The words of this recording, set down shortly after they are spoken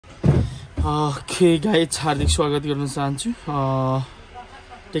Okay guys हार्दिक स्वागत गर्न चाहन्छु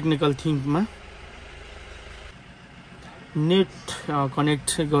टेक्निकल थिङ्कमा। नेट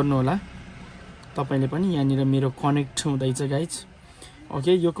कनेक्ट गर्नु होला तपाईले पनि। यहाँनिर मेरो कनेक्ट हुँदैछ गाइज।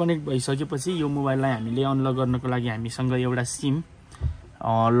 ओके, यो कनेक्ट भइसकेपछि यो मोबाइललाई हामीले अनलक गर्नको लागि हामीसँग एउटा सिम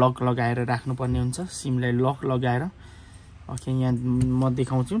लक लगाएर राख्नुपर्ने हुन्छ। सिमलाई लक लगाएर ओके यहाँ म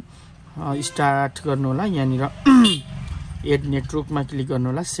देखाउँछु। स्टार्ट गर्नु होला। यहाँनिर एड नेटवर्कमा क्लिक गर्नु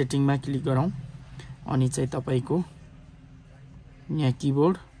होला। सेटिङमा क्लिक गरौँ अनि चाहिँ तपाईको यहाँ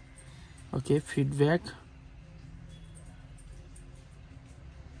किबोर्ड ओके फिडब्याक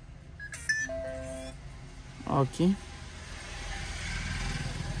ओके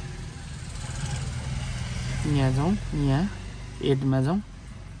यहाँ जाउँ, यहाँ एडमा जाउँ।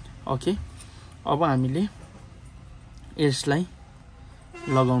 ओके, अब हामीले यसलाई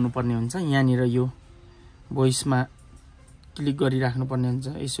लगाउनु पर्ने हुन्छ। यहाँनिर यो भोइसमा क्लिक गरिराख्नु पर्ने हुन्छ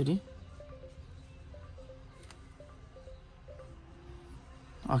यसरी।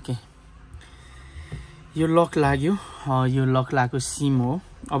 ओके, यो लक लाग्यो। यो लक लागेको सिम हो।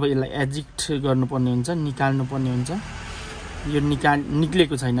 अब यसलाई एजिक्ट गर्नुपर्ने हुन्छ, निकाल्नु पर्ने हुन्छ। यो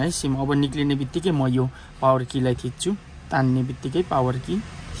निक्लेको छैन है सिम। अब निक्लिने बित्तिकै म यो पावर कीलाई थिच्छु। तान्ने बित्तिकै पावर की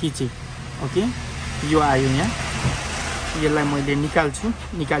थिचे। ओके, यो आयो यहाँ। यसलाई मैले निकाल्छु।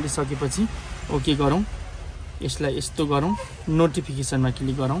 निकालिसकेपछि ओके गरौँ। यसलाई यस्तो गरौँ। नोटिफिकेसनमा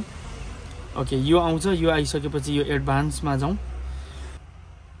क्लिक गरौँ। ओके, यो आउँछ। यो आइसकेपछि यो एडभान्समा जाउँ।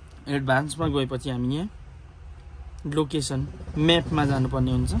 एडभान्समा गएपछि हामी यहाँ लोकेसन म्यापमा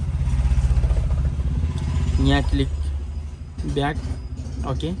जानुपर्ने हुन्छ। यहाँ क्लिक ब्याक।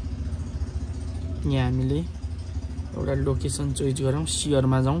 ओके, यहाँ हामीले एउटा लोकेसन चोइस गरौँ।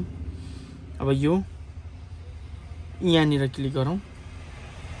 सियरमा जाउँ। अब यो यहाँनिर क्लिक गरौँ।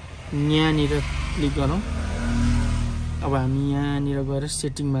 यहाँनिर क्लिक गरौँ। अब हामी यहाँनिर गएर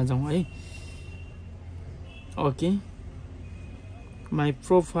सेटिङमा जाउँ है। Okay, my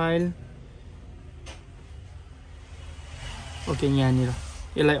profile. ओके, यहाँनिर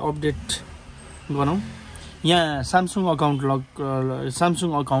यसलाई अपडेट गरौँ। यहाँ स्यामसुङ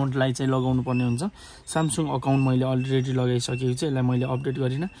अकाउन्टलाई चाहिँ लगाउनु पर्ने हुन्छ। स्यामसुङ अकाउन्ट मैले अलरेडी लगाइसकेको छु। यसलाई मैले अपडेट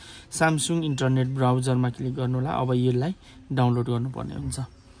गरिनँ। स्यामसुङ इन्टरनेट ब्राउजरमा क्लिक गर्नु होला। अब यसलाई डाउनलोड गर्नुपर्ने हुन्छ।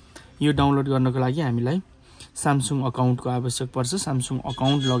 यो डाउनलोड गर्नको लागि हामीलाई स्यामसुङ अकाउन्टको आवश्यक पर्छ। स्यामसुङ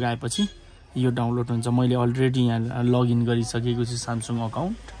अकाउन्ट लगाएपछि यो डाउनलोड हुन्छ। मैले अलरेडी यहाँ लगइन गरिसकेको छु स्यामसुङ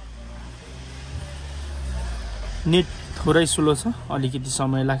अकाउन्ट। नेट थोरै स्लो छ, अलिकति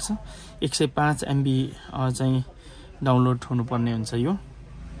समय लाग्छ। 105 MB चाहिँ डाउनलोड हुनुपर्ने हुन्छ यो।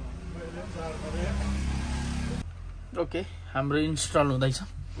 ओके, हाम्रो इन्स्टल हुँदैछ।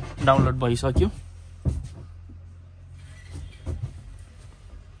 डाउनलोड भइसक्यो।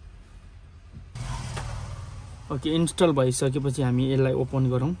 ओके, इन्स्टल भइसकेपछि हामी यसलाई ओपन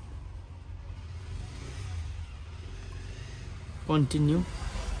गरौँ। कन्टिन्यू।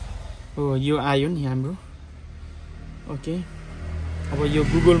 हो, यो आयो नि हाम्रो। ओके, अब यो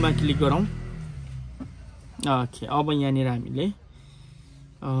गुगलमा क्लिक गरौँ। ओके, अब यहाँनिर हामीले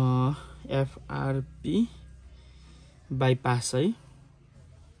FRP बाइपास है।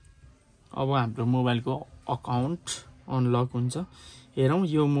 अब हाम्रो मोबाइलको अकाउन्ट अनलक हुन्छ। हेरौँ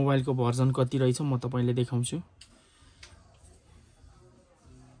यो मोबाइलको भर्जन कति रहेछ म तपाईलाई देखाउँछु।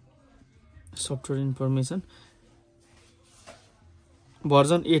 सफ्टवेयर इन्फर्मेसन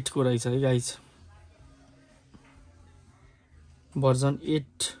भर्जन 8 को रहेछ है गाइज। भर्जन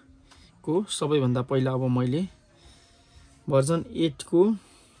 8 को सबैभन्दा पहिला अब मैले भर्जन 8 को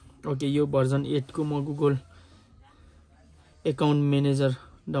ओके यो भर्जन 8 को म गुगल एकाउन्ट म्यानेजर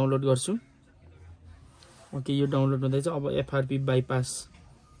डाउनलोड गर्छु। ओके, यो डाउनलोड हुँदैछ। अब FRP बाइपास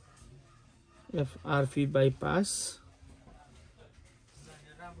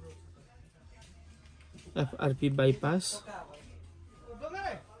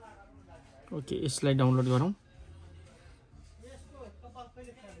ओके, यसलाई डाउनलोड गरौँ।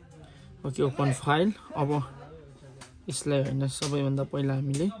 Okay, open file. अब यसलाई हैन, सबैभन्दा पहिला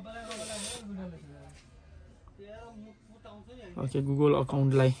हामीले ओके गुगल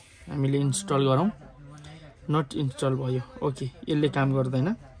अकाउन्टलाई हामीले इन्स्टल गरौँ। नट इन्स्टल भयो। ओके, यसले काम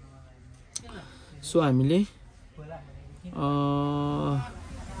गर्दैन। सो हामीले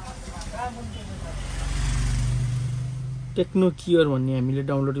टेक्नो कियर भन्ने हामीले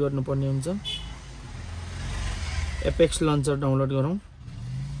डाउनलोड गर्नुपर्ने हुन्छ। एपेक्स लन्चर डाउनलोड गरौँ।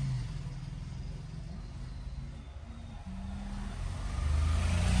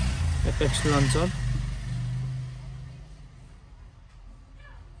 Apex launcher.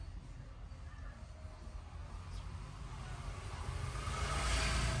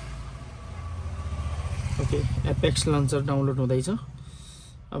 Okay, apex launcher download हुँदैछ।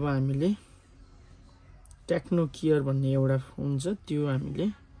 अब हामीले टेक्नो केयर भन्ने एउटा हुन्छ, त्यो हामीले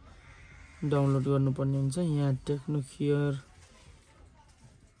डाउनलोड गर्नुपर्ने हुन्छ। यहाँ टेक्नो केयर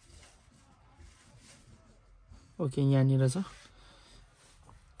ओके यहाँनिर छ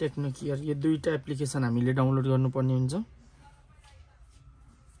टेक्नो केयर। यो दुईटा एप्लिकेसन हामीले डाउनलोड गर्नुपर्ने हुन्छ।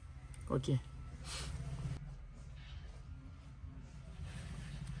 ओके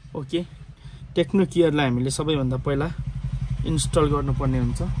ओके टेक्नो केयरलाई हामीले सबैभन्दा पहिला इन्स्टल गर्नुपर्ने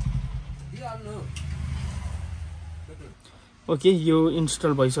हुन्छ। ओके यो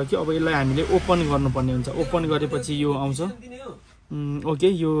इन्स्टल भइसक्यो। अब यसलाई हामीले ओपन गर्नुपर्ने हुन्छ। ओपन गरेपछि यो आउँछ। ओके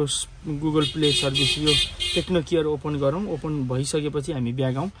यो गुगल प्ले सर्भिस यो टेक्नो केयर ओपन गरौँ। ओपन भइसकेपछि हामी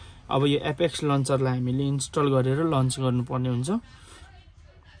ब्याक आउँ। अब यो एपेक्स लन्चरलाई हामीले इन्स्टल गरेर लन्च गर्नुपर्ने हुन्छ।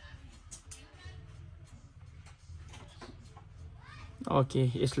 ओके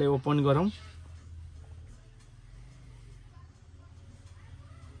यसलाई ओपन गरौँ।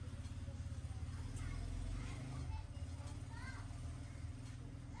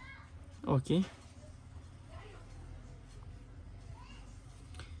 ओके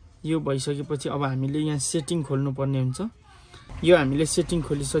यो भइसकेपछि अब हामीले यहाँ सेटिङ खोल्नु पर्ने हुन्छ। यो हामीले सेटिङ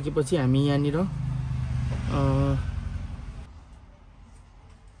खोलिसकेपछि हामी यहाँनिर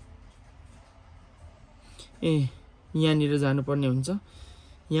यहाँनिर जानुपर्ने हुन्छ।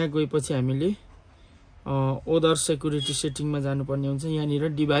 यहाँ गएपछि हामीले ओदर सेक्युरिटी सेटिङमा जानुपर्ने हुन्छ। यहाँनिर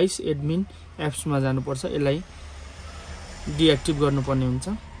डिभाइस एडमिन एप्समा जानुपर्छ। यसलाई डिएक्टिभ गर्नुपर्ने हुन्छ।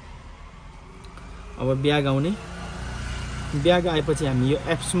 अब ब्याग आउने। ब्याग आएपछि हामी यो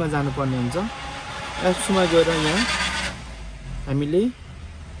एप्समा जानुपर्ने हुन्छ। एप्समा गएर यहाँ हामीले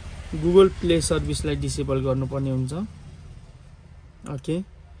गुगल प्ले सर्भिसलाई डिसेबल गर्नुपर्ने हुन्छ। ओके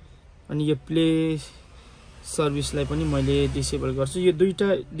अनि यो प्ले सर्भिसलाई पनि मैले डिसेबल गर्छु। यो दुईटा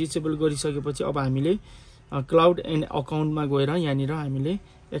डिसेबल गरिसकेपछि अब हामीले क्लाउड एन्ड अकाउन्टमा गएर यहाँनिर हामीले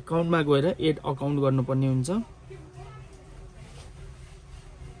एकाउन्टमा गएर एड अकाउन्ट गर्नुपर्ने हुन्छ।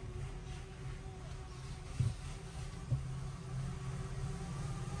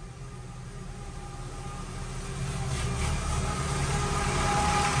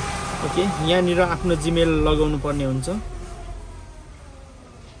 ओके यहाँनिर आफ्नो जिमेल लगाउनु पर्ने हुन्छ।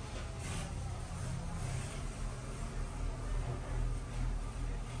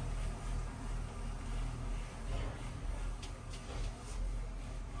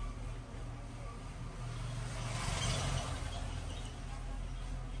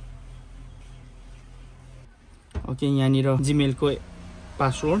 ओके यहाँनिर जिमेलको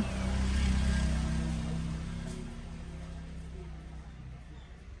पासवर्ड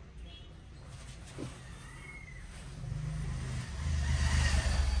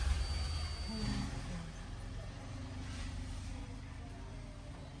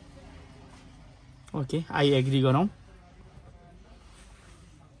ओके आई एग्री गरौँ।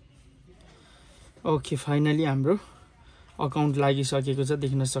 ओके फाइनली हाम्रो अकाउन्ट लागिसकेको छ,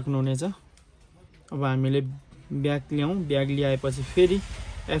 देख्न सक्नुहुनेछ। अब हामीले ब्याग ल्याउँ। ब्याग ल्याएपछि फेरि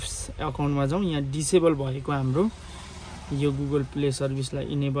एप्स अकाउन्टमा जाउँ। यहाँ डिसेबल भएको हाम्रो यो गुगल प्ले सर्भिसलाई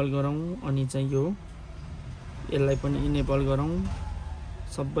इनेबल गरौँ। अनि चाहिँ यो यसलाई पनि इनेबल गरौँ।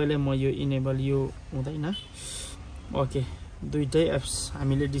 सबैलाई म यो इनेबल यो हुँदैन। ओके दुईटै एप्स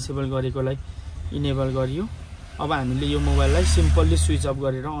हामीले डिसेबल गरेकोलाई इनेबल गरियो। अब हामीले यो मोबाइललाई सिम्पल्ली स्विच अफ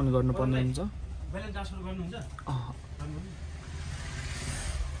गरेर अन गर्नुपर्ने हुन्छ।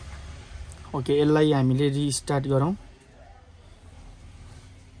 ओके यसलाई हामीले रिस्टार्ट गरौँ।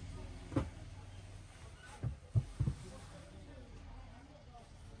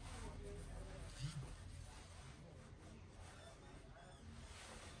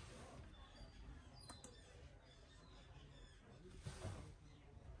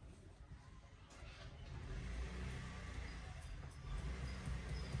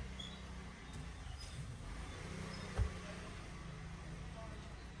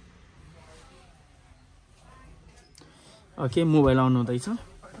 ओके मोबाइल अन हुँदैछ।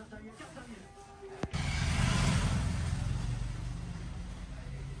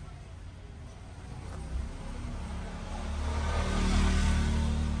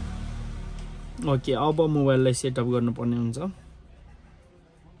 ओके अब मोबाइललाई सेटअप गर्नुपर्ने हुन्छ।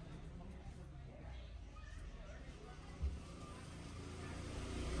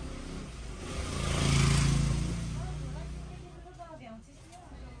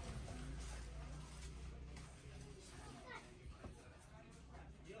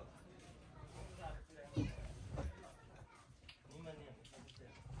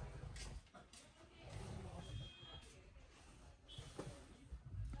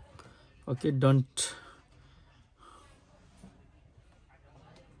 ओके डोन्ट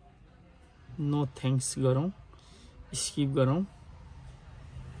नो थ्याङ्क्स गरौँ, स्किप गरौँ।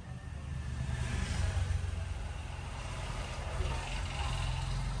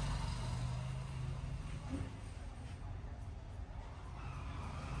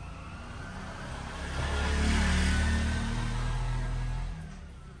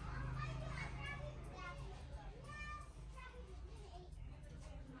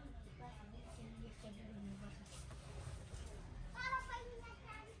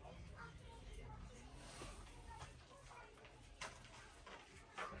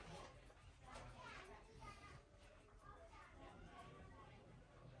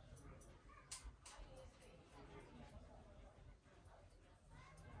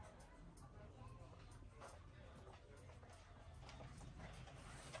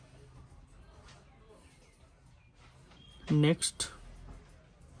 नेक्स्ट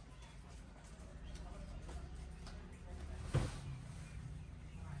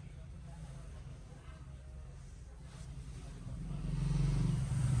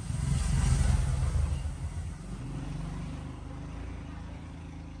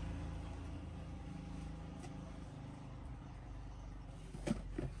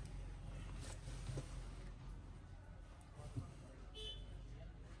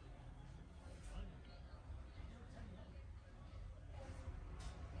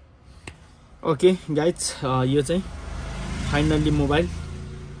ओके गाइज यो चाहिँ फाइनल्ली मोबाइल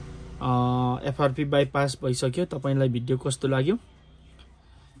एफआरपी बाइपास भइसक्यो। तपाईलाई भिडियो कस्तो लाग्यो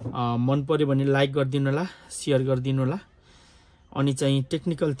मन पर्यो भने लाइक गरिदिनु होला, शेयर गरिदिनु होला। अनि चाहिँ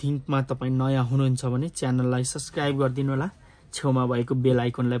टेक्निकल थिङ्कमा तपाईँ नयाँ हुनुहुन्छ भने च्यानललाई सब्स्क्राइब गरिदिनु होला, छेउमा भएको बेल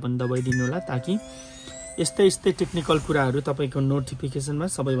आइकनलाई पनि दबाइदिनु होला ताकि यस्तै यस्तै टेक्निकल कुराहरू तपाईको नोटिफिकेसनमा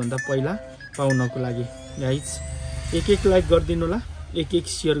सबैभन्दा पहिला पाउनको लागि। गाइज एक लाइक गरिदिनु होला, एक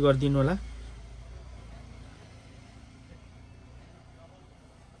शेयर गरिदिनु होला।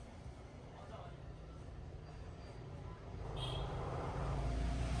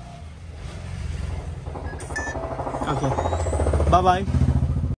 Okay, bye bye.